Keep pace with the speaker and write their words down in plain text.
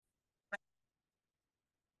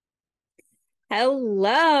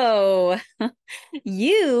Hello.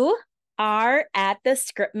 You are at the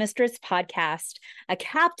Script Mistress podcast, a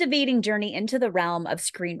captivating journey into the realm of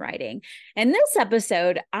screenwriting. In this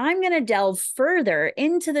episode, I'm going to delve further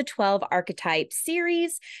into the 12 Archetype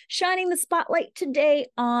series, shining the spotlight today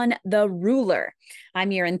on the ruler.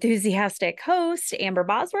 I'm your enthusiastic host, Amber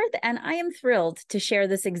Bosworth, and I am thrilled to share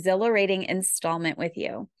this exhilarating installment with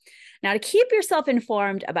you. Now, to keep yourself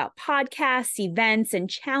informed about podcasts, events, and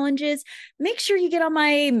challenges, make sure you get on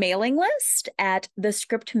my mailing list at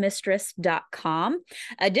thescriptmistress.com.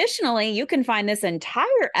 Additionally, you can find this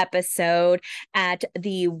entire episode at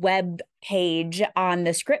the web page on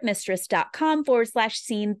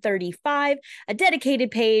thescriptmistress.com/scene 35, a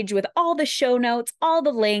dedicated page with all the show notes, all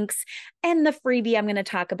the links, and the freebie I'm going to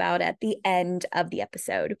talk about at the end of the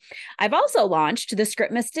episode. I've also launched the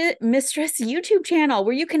Script Mistress YouTube channel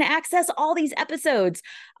where you can access all these episodes.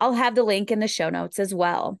 I'll have the link in the show notes as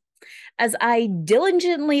well. As I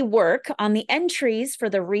diligently work on the entries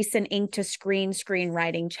for the recent Ink to Screen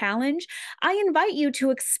Screenwriting Challenge, I invite you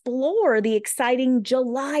to explore the exciting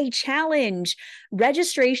July challenge.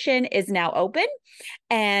 Registration is now open,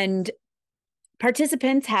 and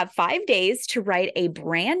participants have 5 days to write a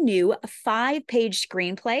brand new 5-page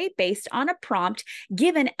screenplay based on a prompt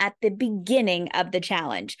given at the beginning of the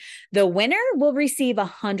challenge. The winner will receive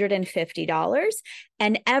 $150,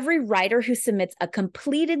 and every writer who submits a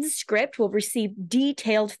completed script will receive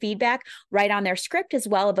detailed feedback right on their script, as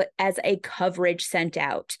well as a coverage sent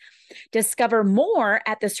out. Discover more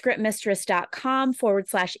at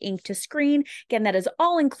thescriptmistress.com/ink to screen. Again, that is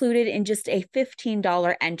all included in just a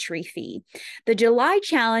 $15 entry fee. The July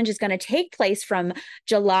challenge is going to take place from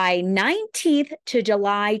July 19th to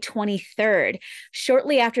July 23rd,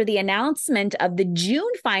 shortly after the announcement of the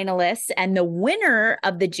June finalists and the winner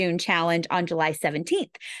of the June challenge on July 17th.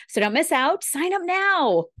 So don't miss out. Sign up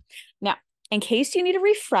now. Now, in case you need a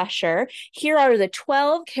refresher, here are the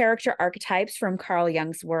 12 character archetypes from Carl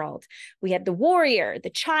Jung's world. We have the warrior, the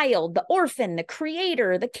child, the orphan, the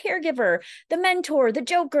creator, the caregiver, the mentor, the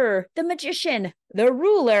joker, the magician, the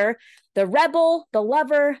ruler, the rebel, the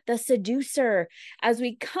lover, the seducer. As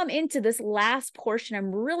we come into this last portion,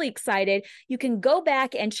 I'm really excited. You can go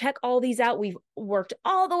back and check all these out. We've worked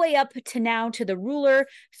all the way up to now to the ruler,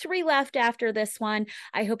 3 left after this one.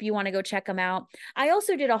 I hope you want to go check them out. I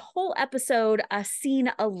also did a whole episode,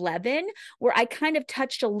 scene 11, where I kind of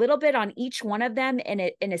touched a little bit on each one of them in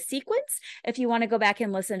a sequence. If you want to go back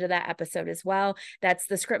and listen to that episode as well, that's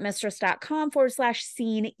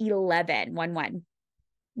thescriptmistress.com/scene 11.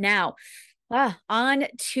 Now, on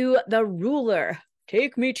to the ruler.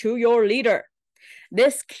 Take me to your leader.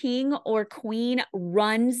 This king or queen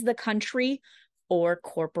runs the country or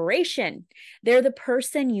corporation. They're the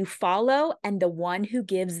person you follow and the one who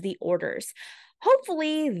gives the orders.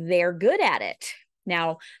 Hopefully, they're good at it.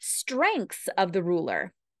 Now, strengths of the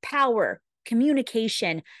ruler: power,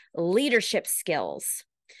 communication, leadership skills.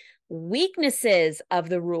 Weaknesses of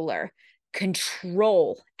the ruler: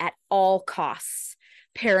 control at all costs,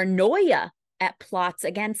 paranoia at plots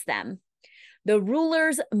against them. The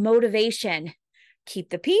ruler's motivation: keep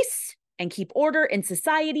the peace and keep order in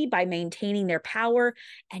society by maintaining their power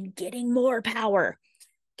and getting more power.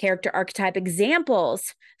 Character archetype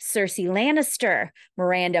examples: Cersei Lannister,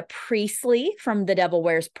 Miranda Priestley from The Devil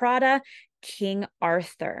Wears Prada, King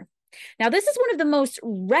Arthur. Now, this is one of the most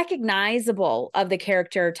recognizable of the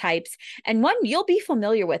character types, and one you'll be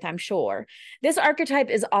familiar with, I'm sure. This archetype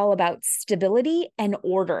is all about stability and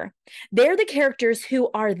order. They're the characters who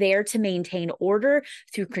are there to maintain order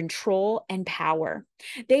through control and power.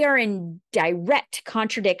 They are in direct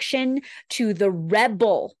contradiction to the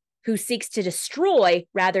rebel who seeks to destroy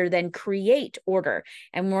rather than create order.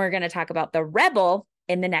 And we're going to talk about the rebel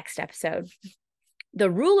in the next episode. The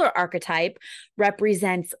ruler archetype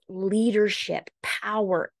represents leadership,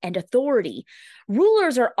 power, and authority.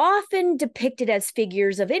 Rulers are often depicted as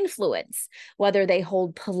figures of influence, whether they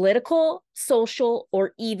hold political, social,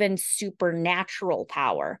 or even supernatural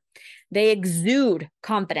power. They exude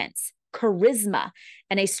confidence, charisma,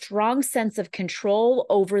 and a strong sense of control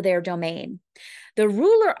over their domain. The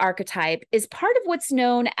ruler archetype is part of what's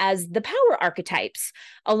known as the power archetypes,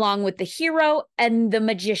 along with the hero and the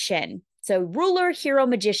magician. So ruler, hero,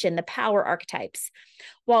 magician, the power archetypes.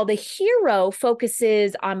 While the hero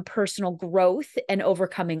focuses on personal growth and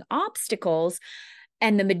overcoming obstacles,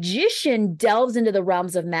 and the magician delves into the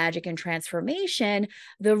realms of magic and transformation,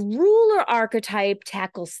 the ruler archetype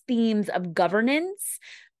tackles themes of governance,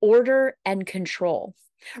 order, and control.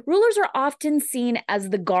 Rulers are often seen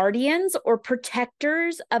as the guardians or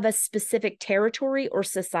protectors of a specific territory or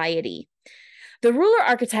society. The ruler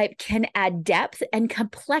archetype can add depth and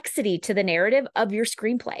complexity to the narrative of your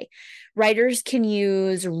screenplay. Writers can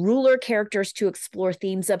use ruler characters to explore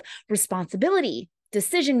themes of responsibility,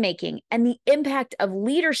 decision-making, and the impact of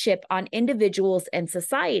leadership on individuals and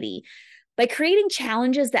society. By creating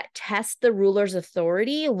challenges that test the ruler's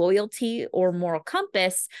authority, loyalty, or moral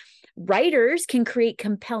compass, writers can create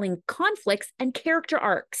compelling conflicts and character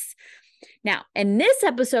arcs. Now, in this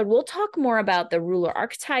episode, we'll talk more about the ruler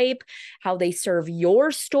archetype, how they serve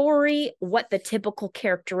your story, what the typical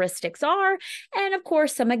characteristics are, and of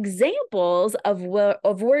course, some examples of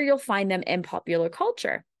where you'll find them in popular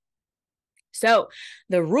culture. So,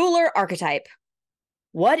 the ruler archetype.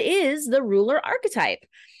 What is the ruler archetype?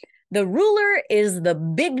 The ruler is the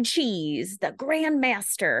big cheese, the grand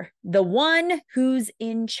master, the one who's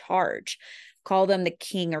in charge. Call them the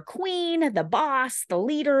king or queen, the boss, the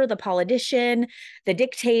leader, the politician, the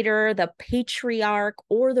dictator, the patriarch,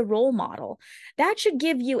 or the role model. That should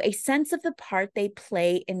give you a sense of the part they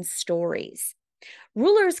play in stories.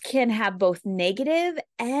 Rulers can have both negative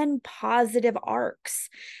and positive arcs.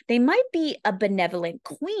 They might be a benevolent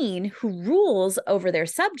queen who rules over their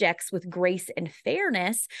subjects with grace and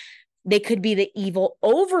fairness. They could be the evil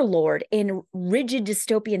overlord in rigid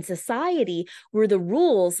dystopian society where the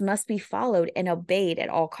rules must be followed and obeyed at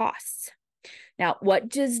all costs. Now, what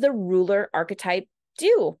does the ruler archetype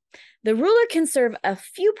do? The ruler can serve a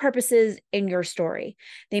few purposes in your story.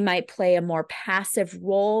 They might play a more passive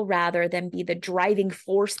role rather than be the driving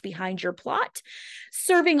force behind your plot,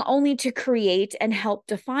 serving only to create and help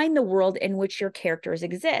define the world in which your characters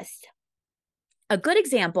exist. A good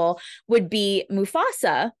example would be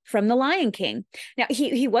Mufasa from The Lion King. Now,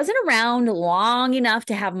 he wasn't around long enough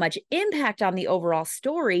to have much impact on the overall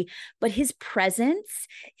story, but his presence,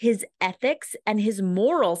 his ethics, and his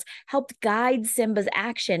morals helped guide Simba's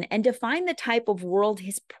action and define the type of world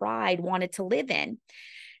his pride wanted to live in.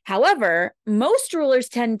 However, most rulers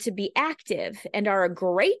tend to be active and are a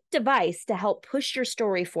great device to help push your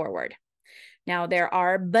story forward. Now, there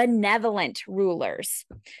are benevolent rulers.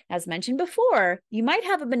 As mentioned before, you might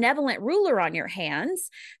have a benevolent ruler on your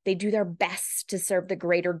hands. They do their best to serve the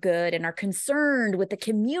greater good and are concerned with the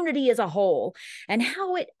community as a whole and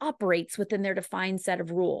how it operates within their defined set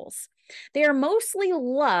of rules. They are mostly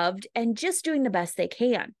loved and just doing the best they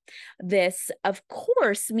can. This, of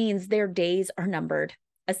course, means their days are numbered.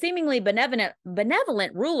 A seemingly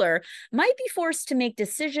benevolent ruler might be forced to make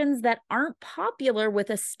decisions that aren't popular with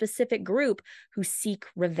a specific group who seek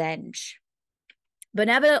revenge.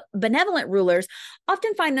 Benevolent rulers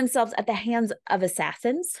often find themselves at the hands of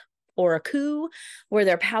assassins or a coup where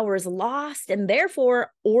their power is lost and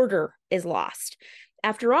therefore order is lost.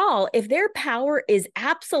 After all, if their power is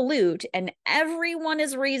absolute and everyone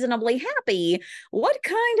is reasonably happy, what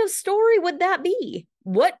kind of story would that be?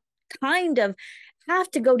 What kind of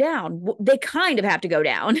have to go down? They kind of have to go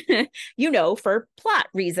down, for plot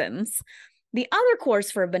reasons. The other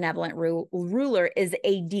course for a benevolent ruler is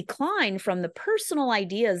a decline from the personal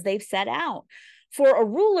ideas they've set out. For a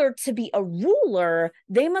ruler to be a ruler,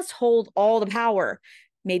 they must hold all the power.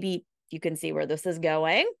 Maybe you can see where this is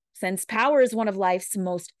going. Since power is one of life's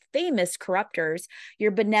most famous corruptors,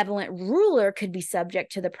 your benevolent ruler could be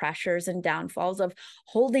subject to the pressures and downfalls of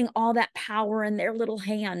holding all that power in their little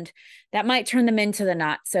hand. That might turn them into the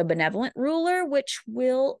not-so-benevolent ruler, which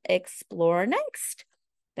we'll explore next.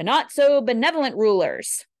 The not-so-benevolent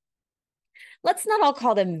rulers. Let's not all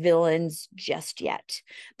call them villains just yet.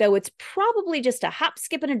 Though it's probably just a hop,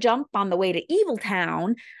 skip, and a jump on the way to Evil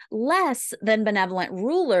Town, less than benevolent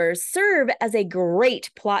rulers serve as a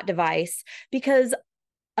great plot device because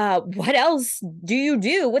what else do you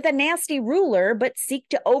do with a nasty ruler but seek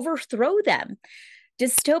to overthrow them?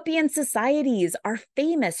 Dystopian societies are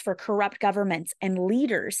famous for corrupt governments and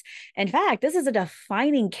leaders. In fact, this is a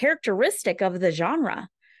defining characteristic of the genre.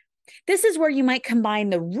 This is where you might combine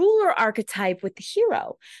the ruler archetype with the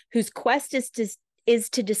hero, whose quest is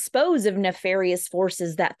to dispose of nefarious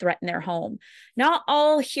forces that threaten their home. Not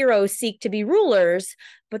all heroes seek to be rulers,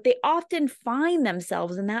 but they often find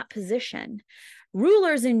themselves in that position.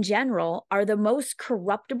 Rulers in general are the most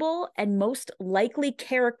corruptible and most likely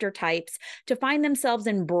character types to find themselves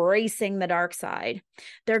embracing the dark side.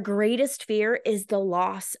 Their greatest fear is the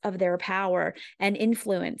loss of their power and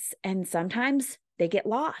influence, and sometimes they get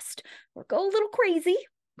lost or go a little crazy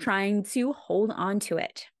trying to hold on to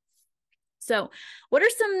it. So, what are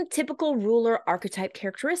some typical ruler archetype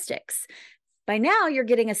characteristics? By now, you're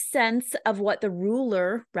getting a sense of what the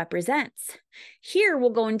ruler represents. Here,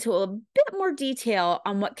 we'll go into a bit more detail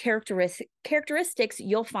on what characteristics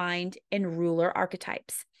you'll find in ruler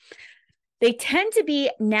archetypes. They tend to be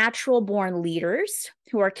natural-born leaders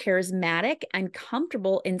who are charismatic and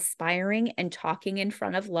comfortable inspiring and talking in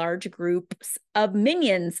front of large groups of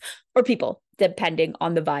minions or people, depending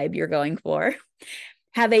on the vibe you're going for.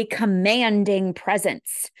 Have a commanding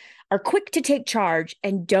presence, are quick to take charge,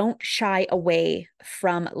 and don't shy away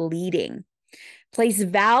from leading. Place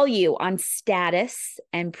value on status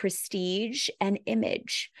and prestige and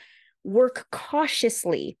image. Work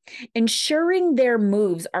cautiously, ensuring their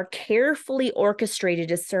moves are carefully orchestrated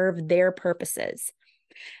to serve their purposes.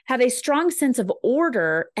 Have a strong sense of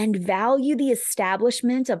order and value the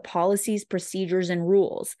establishment of policies, procedures, and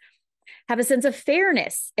rules. Have a sense of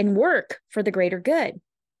fairness and work for the greater good.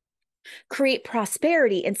 Create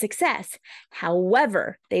prosperity and success,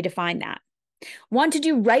 however they define that. Want to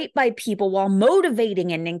do right by people while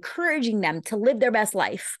motivating and encouraging them to live their best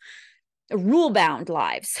life. Rule-bound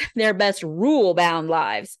lives, their best rule-bound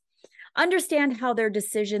lives. Understand how their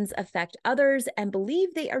decisions affect others and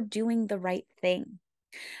believe they are doing the right thing.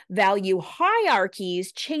 Value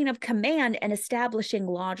hierarchies, chain of command, and establishing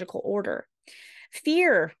logical order.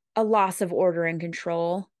 Fear a loss of order and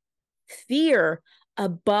control. Fear,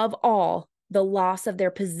 above all, the loss of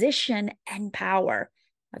their position and power,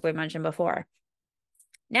 like we mentioned before.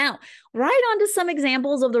 Now, right on to some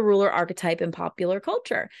examples of the ruler archetype in popular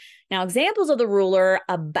culture. Now, examples of the ruler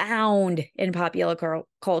abound in popular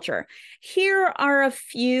culture. Here are a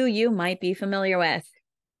few you might be familiar with.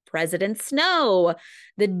 President Snow,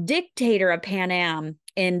 the dictator of Pan Am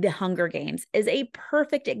in the Hunger Games, is a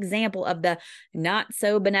perfect example of the not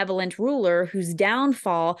so benevolent ruler whose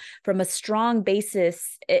downfall forms a strong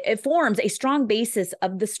basis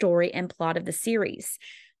of the story and plot of the series.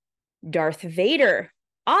 Darth Vader,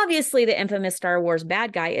 obviously the infamous Star Wars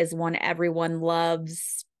bad guy, is one everyone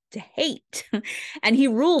loves to hate. And he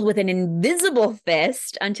ruled with an invisible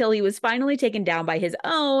fist until he was finally taken down by his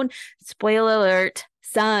own, spoiler alert,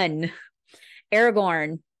 son.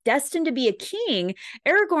 Aragorn, destined to be a king,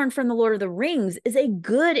 Aragorn from The Lord of the Rings is a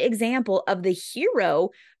good example of the hero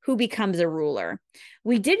who becomes a ruler.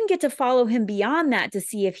 We didn't get to follow him beyond that to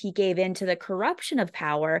see if he gave in to the corruption of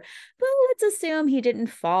power, but let's assume he didn't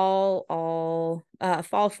fall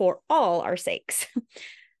for all our sakes.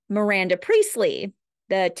 Miranda Priestley,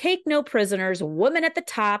 the take no prisoners, woman at the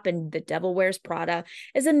top, and The Devil Wears Prada,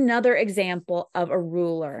 is another example of a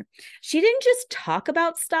ruler. She didn't just talk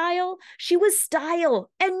about style, she was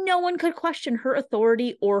style, and no one could question her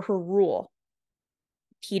authority or her rule.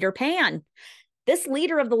 Peter Pan, this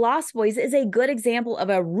leader of the Lost Boys, is a good example of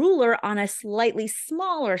a ruler on a slightly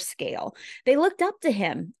smaller scale. They looked up to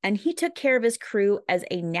him, and he took care of his crew as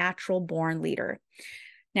a natural-born leader.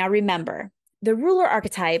 Now remember, the ruler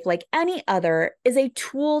archetype, like any other, is a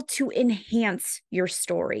tool to enhance your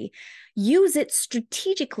story. Use it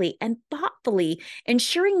strategically and thoughtfully,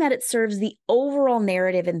 ensuring that it serves the overall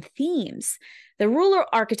narrative and themes. The ruler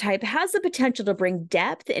archetype has the potential to bring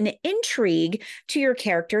depth and intrigue to your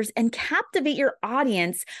characters and captivate your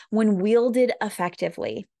audience when wielded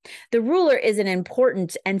effectively. The ruler is an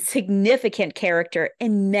important and significant character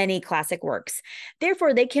in many classic works.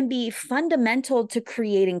 Therefore, they can be fundamental to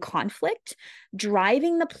creating conflict,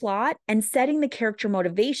 driving the plot, and setting the character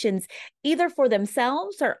motivations either for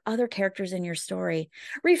themselves or other characters in your story.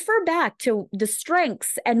 Refer back to the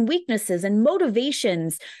strengths and weaknesses and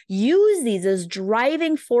motivations. Use these as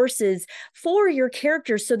driving forces for your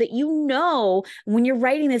characters so that you know when you're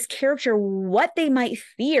writing this character what they might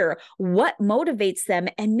fear, what motivates them,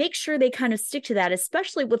 and make sure they kind of stick to that,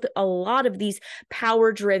 especially with a lot of these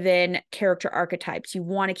power-driven character archetypes. You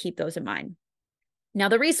want to keep those in mind. Now,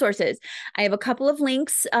 the resources. I have a couple of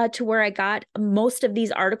links to where I got most of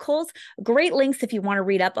these articles. Great links if you want to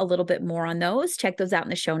read up a little bit more on those. Check those out in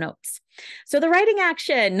the show notes. So the writing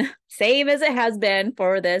action, same as it has been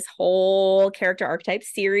for this whole character archetype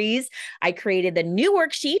series. I created the new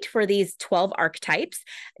worksheet for these 12 archetypes.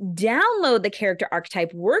 Download the character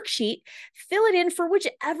archetype worksheet. Fill it in for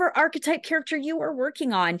whichever archetype character you are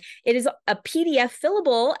working on. It is a PDF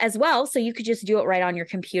fillable as well, so you could just do it right on your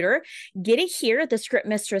computer. Get it here at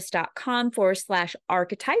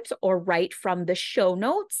thescriptmistress.com/archetypes or right from the show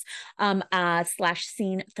notes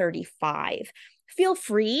 /scene 35. Feel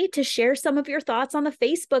free to share some of your thoughts on the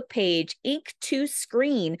Facebook page, Ink to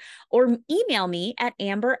Screen, or email me at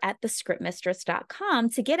amber@thescriptmistress.com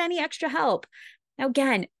to get any extra help. Now,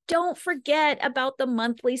 again, don't forget about the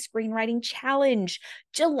monthly screenwriting challenge.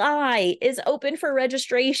 July is open for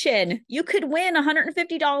registration. You could win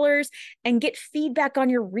 $150 and get feedback on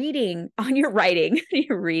your writing,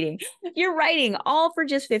 your writing, all for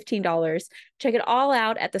just $15. Check it all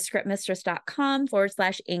out at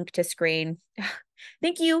thescriptmistress.com/ink to screen.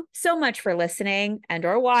 Thank you so much for listening and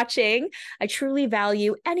or watching. I truly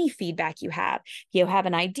value any feedback you have. If you have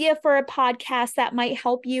an idea for a podcast that might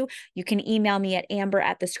help you, you can email me at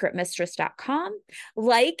amber@thescriptmistress.com.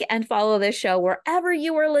 Like and follow this show wherever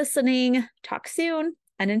you are listening. Talk soon.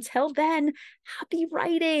 And until then, happy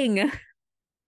writing.